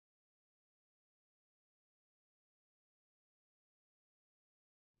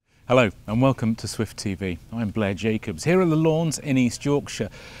Hello and welcome to Swift TV. I'm Blair Jacobs here at the Lawns in East Yorkshire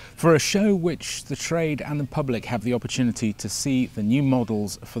for a show which the trade and the public have the opportunity to see the new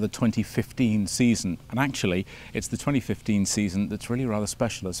models for the 2015 season. And actually it's the 2015 season that's really rather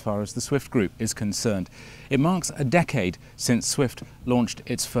special as far as the Swift Group is concerned. It marks a decade since Swift launched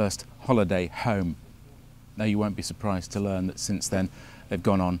its first holiday home. Now you won't be surprised to learn that since then they've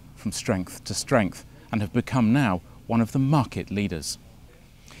gone on from strength to strength and have become now one of the market leaders.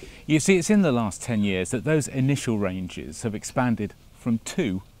 You see, it's in the last 10 years that those initial ranges have expanded from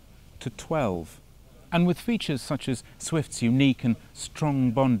 2 to 12. And with features such as Swift's unique and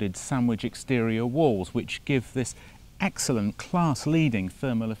strong bonded sandwich exterior walls, which give this excellent class-leading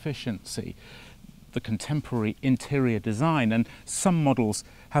thermal efficiency, the contemporary interior design, and some models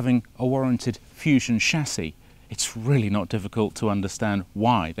having a warranted Fusion chassis, it's really not difficult to understand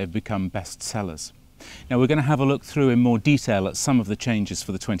why they've become bestsellers. Now we're going to have a look through in more detail at some of the changes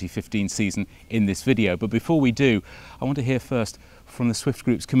for the 2015 season in this video, but before we do, I want to hear first from the Swift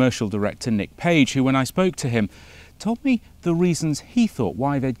Group's commercial director Nick Page, who when I spoke to him told me the reasons he thought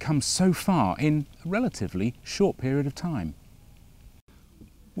why they'd come so far in a relatively short period of time.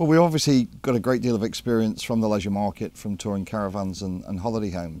 Well, we obviously got a great deal of experience from the leisure market, from touring caravans and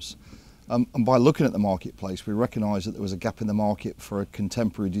holiday homes. And by looking at the marketplace, we recognised that there was a gap in the market for a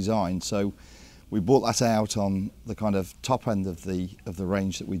contemporary design. So we brought that out on the kind of top end of the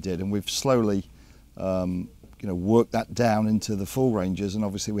range that we did, and we've slowly worked that down into the full ranges, and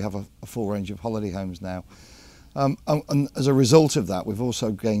obviously we have a full range of holiday homes now. And as a result of that, we've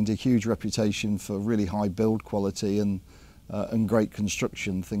also gained a huge reputation for really high build quality and great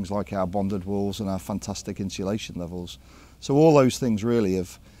construction, things like our bonded walls and our fantastic insulation levels. So all those things really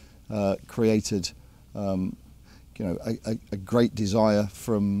have created a great desire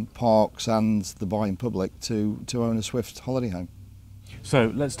from parks and the buying public to own a Swift holiday home.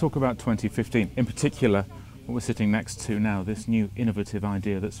 So let's talk about 2015, in particular what we're sitting next to now, this new innovative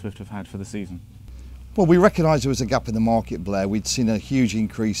idea that Swift have had for the season. Well, we recognised there was a gap in the market, Blair. We'd seen a huge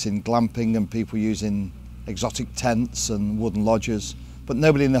increase in glamping and people using exotic tents and wooden lodges, but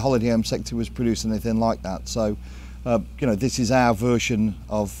nobody in the holiday home sector was producing anything like that. So, this is our version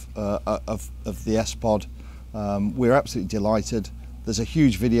of the S-Pod. We're absolutely delighted. There's a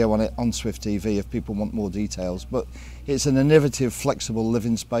huge video on it on Swift TV if people want more details, but it's an innovative, flexible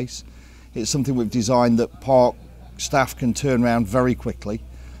living space. It's something we've designed that park staff can turn around very quickly.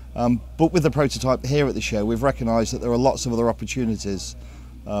 But with the prototype here at the show, we've recognised that there are lots of other opportunities.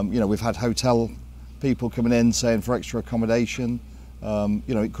 We've had hotel people coming in saying for extra accommodation.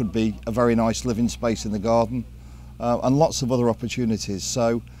 It could be a very nice living space in the garden, and lots of other opportunities.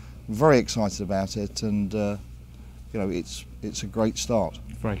 So very excited about it, and it's a great start.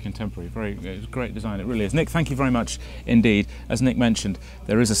 Very contemporary, it's great design, it really is. Nick, thank you very much indeed. As Nick mentioned,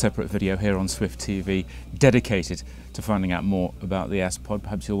 there is a separate video here on Swift TV dedicated to finding out more about the S-Pod.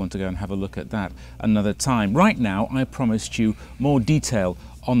 Perhaps you'll want to go and have a look at that another time. Right now, I promised you more detail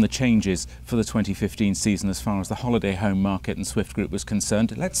on the changes for the 2015 season as far as the holiday home market and Swift Group was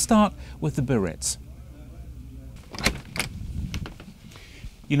concerned. Let's start with the Biarritz.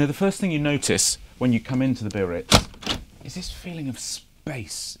 You know, the first thing you notice when you come into the Biarritz is this feeling of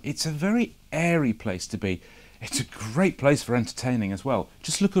space. It's a very airy place to be. It's a great place for entertaining as well.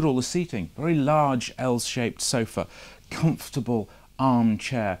 Just look at all the seating. Very large L-shaped sofa, comfortable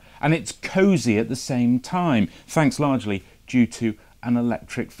armchair, and it's cosy at the same time, thanks largely due to an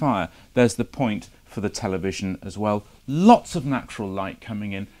electric fire. There's the point for the television as well. Lots of natural light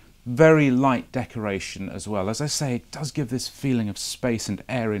coming in. Very light decoration as well. As I say, it does give this feeling of space and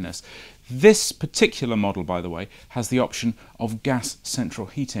airiness. This particular model, by the way, has the option of gas central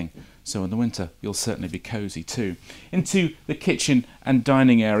heating, so in the winter you'll certainly be cosy too. Into the kitchen and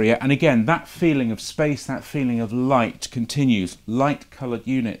dining area, and again that feeling of space, that feeling of light continues. Light coloured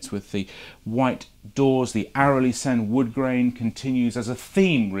units with the white doors, the Arrowly wood grain continues as a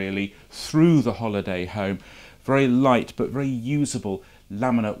theme really through the holiday home. Very light but very usable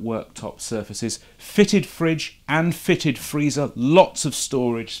laminate worktop surfaces, fitted fridge and fitted freezer, lots of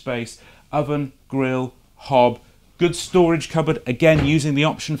storage space, oven, grill, hob, good storage cupboard, again using the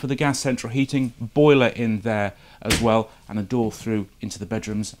option for the gas central heating, boiler in there as well, and a door through into the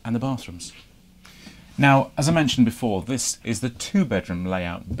bedrooms and the bathrooms. Now, as I mentioned before, this is the 2-bedroom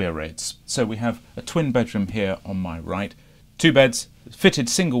layout Biarritz. So we have a twin bedroom here on my right, 2 beds, fitted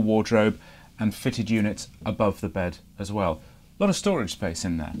single wardrobe and fitted units above the bed as well. A lot of storage space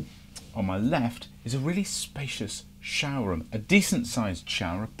in there. On my left is a really spacious shower room, a decent sized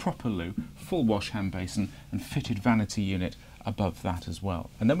shower, a proper loo, full wash hand basin and fitted vanity unit above that as well.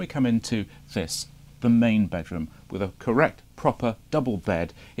 And then we come into this the main bedroom with a correct, proper double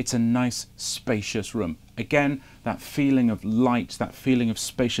bed. It's a nice, spacious room. Again, that feeling of light, that feeling of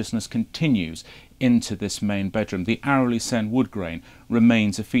spaciousness continues into this main bedroom. The Arely Sen wood grain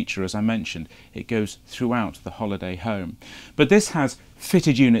remains a feature, as I mentioned. It goes throughout the holiday home. But this has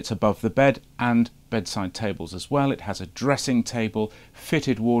fitted units above the bed and bedside tables as well. It has a dressing table,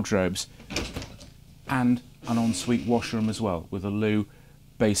 fitted wardrobes, and an ensuite washroom as well, with a loo,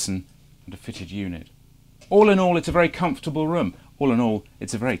 basin and a fitted unit. All in all, it's a very comfortable room. All in all,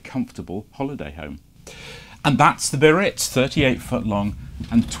 it's a very comfortable holiday home. And that's the Biarritz, 38 foot long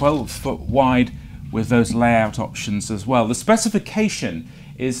and 12 foot wide, with those layout options as well. The specification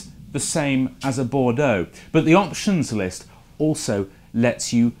is the same as a Bordeaux, but the options list also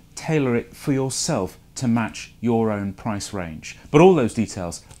lets you tailor it for yourself to match your own price range. But all those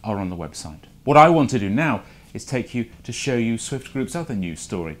details are on the website. What I want to do now is take you to show you Swift Group's other news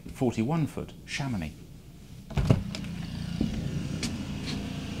story, 41 foot Chamonix.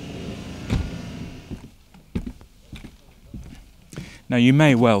 Now you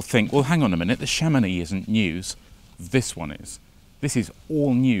may well think, well hang on a minute, the Chamonix isn't news, this one is. This is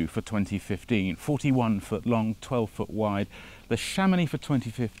all new for 2015, 41 foot long, 12 foot wide. The Chamonix for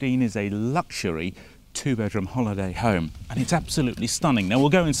 2015 is a luxury 2-bedroom holiday home, and it's absolutely stunning. Now we'll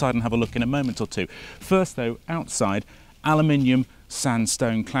go inside and have a look in a moment or two. First though, outside, aluminium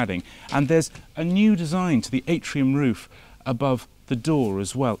sandstone cladding, and there's a new design to the atrium roof above the door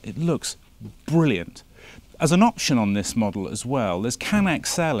as well. It looks brilliant. As an option on this model as well, there's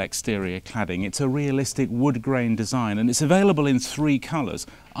CanExcel exterior cladding. It's a realistic wood grain design, and it's available in 3 colours: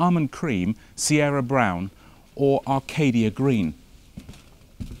 almond cream, Sierra brown or Arcadia green.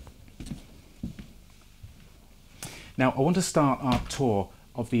 Now I want to start our tour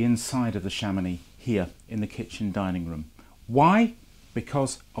of the inside of the Chamonix here in the kitchen dining room. Why?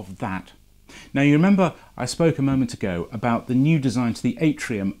 Because of that. Now you remember I spoke a moment ago about the new design to the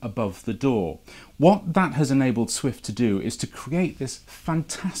atrium above the door. What that has enabled Swift to do is to create this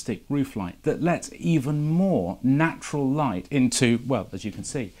fantastic roof light that lets even more natural light into, well, as you can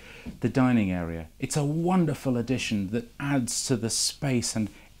see, the dining area. It's a wonderful addition that adds to the space and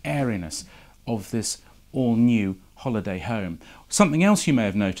airiness of this all new holiday home. Something else you may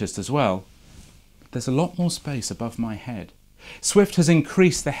have noticed as well, there's a lot more space above my head. Swift has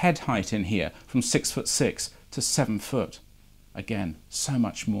increased the head height in here from 6'6" to 7 foot. Again, so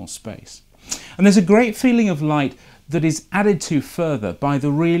much more space. And there's a great feeling of light that is added to further by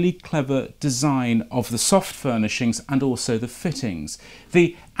the really clever design of the soft furnishings and also the fittings.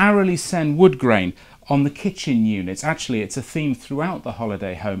 The Arely Sen wood grain on the kitchen units, actually it's a theme throughout the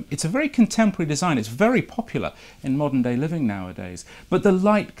holiday home. It's a very contemporary design, it's very popular in modern day living nowadays. But the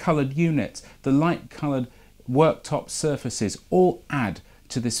light coloured units, the light coloured worktop surfaces all add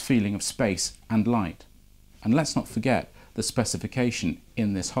to this feeling of space and light. And let's not forget the specification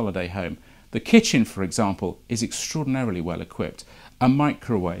in this holiday home. The kitchen, for example, is extraordinarily well equipped. A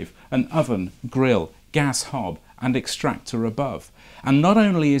microwave, an oven, grill, gas hob and extractor above. And not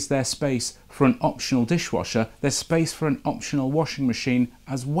only is there space for an optional dishwasher, there's space for an optional washing machine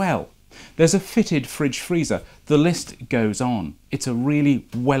as well. There's a fitted fridge freezer. The list goes on. It's a really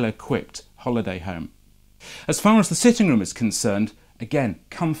well equipped holiday home. As far as the sitting room is concerned, again,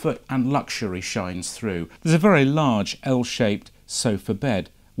 comfort and luxury shines through. There's a very large L-shaped sofa bed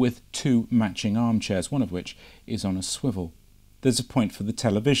with 2 matching armchairs, one of which is on a swivel. There's a point for the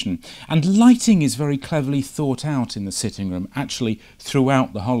television, and lighting is very cleverly thought out in the sitting room, actually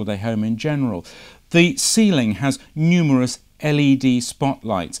throughout the holiday home in general. The ceiling has numerous LED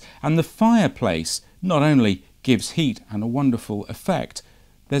spotlights, and the fireplace not only gives heat and a wonderful effect,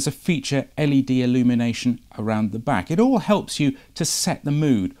 there's a feature LED illumination around the back. It all helps you to set the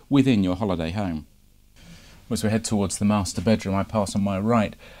mood within your holiday home. As we head towards the master bedroom, I pass on my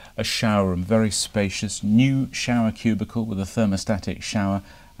right a shower room, very spacious, new shower cubicle with a thermostatic shower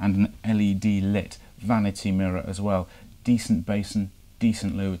and an LED lit vanity mirror as well. Decent basin,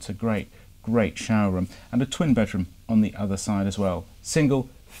 decent loo. It's a great shower room, and a twin bedroom on the other side as well. Single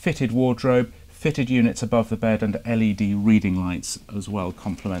fitted wardrobe, fitted units above the bed and LED reading lights as well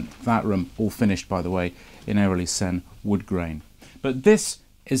complement that room, all finished by the way in Arely Sen wood grain. But this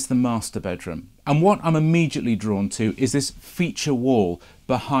is the master bedroom, and what I'm immediately drawn to is this feature wall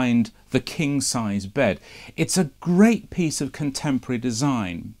behind the king-size bed. It's a great piece of contemporary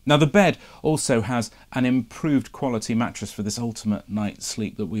design. Now the bed also has an improved quality mattress for this ultimate night's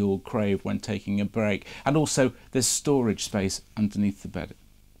sleep that we all crave when taking a break, and also there's storage space underneath the bed.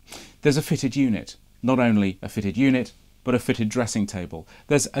 There's a fitted unit, not only a fitted unit, but a fitted dressing table.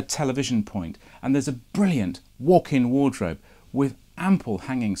 There's a television point, and there's a brilliant walk-in wardrobe with ample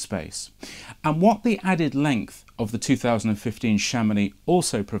hanging space. And what the added length of the 2015 Chamonix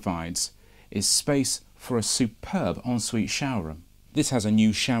also provides is space for a superb ensuite shower room. This has a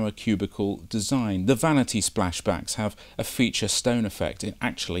new shower cubicle design. The vanity splashbacks have a feature stone effect in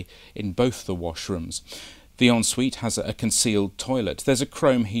both the washrooms. The ensuite has a concealed toilet. There's a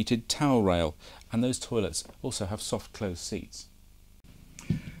chrome heated towel rail, and those toilets also have soft closed seats.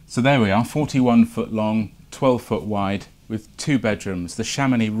 So there we are, 41 foot long, 12 foot wide, with 2 bedrooms. The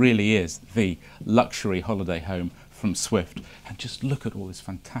Chamonix really is the luxury holiday home from Swift. And just look at all this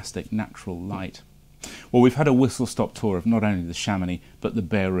fantastic natural light. Well, we've had a whistle-stop tour of not only the Chamonix, but the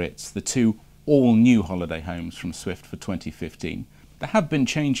Biarritz, the 2 all-new holiday homes from Swift for 2015. There have been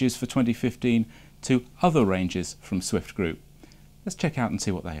changes for 2015 to other ranges from Swift Group. Let's check out and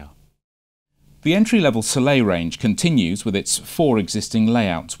see what they are. The entry-level Soleil range continues with its 4 existing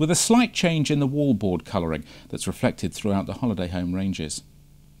layouts, with a slight change in the wallboard colouring that's reflected throughout the holiday home ranges.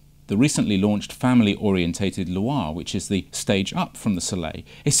 The recently launched family-orientated Loire, which is the stage up from the Soleil,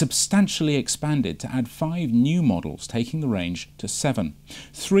 is substantially expanded to add 5 new models, taking the range to 7.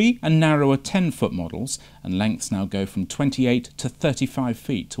 3 and narrower 10-foot models, and lengths now go from 28 to 35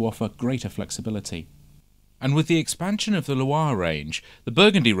 feet to offer greater flexibility. And with the expansion of the Loire range, the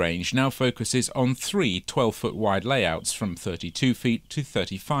Burgundy range now focuses on 3 12-foot wide layouts from 32 feet to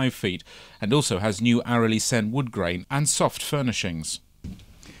 35 feet, and also has new Arely Seine wood grain and soft furnishings.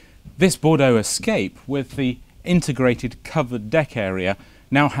 This Bordeaux Escape, with the integrated covered deck area,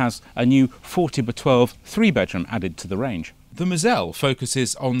 now has a new 40 by 12 3-bedroom added to the range. The Moselle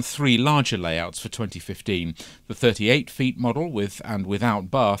focuses on 3 larger layouts for 2015, the 38 feet model with and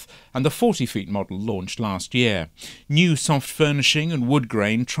without bath, and the 40 feet model launched last year. New soft furnishing and wood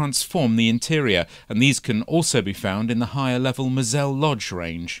grain transform the interior, and these can also be found in the higher level Moselle Lodge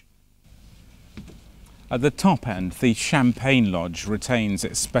range. At the top end, the Champagne Lodge retains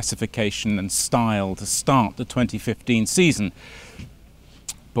its specification and style to start the 2015 season.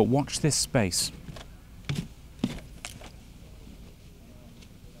 But watch this space.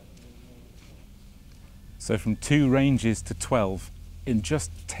 So from 2 ranges to 12 in just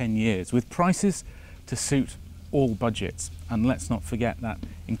 10 years, with prices to suit all budgets. And let's not forget that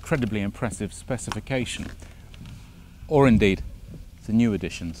incredibly impressive specification. Or indeed, the new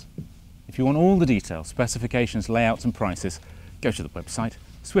additions. If you want all the details, specifications, layouts and prices, go to the website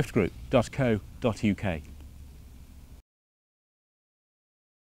swiftgroup.co.uk.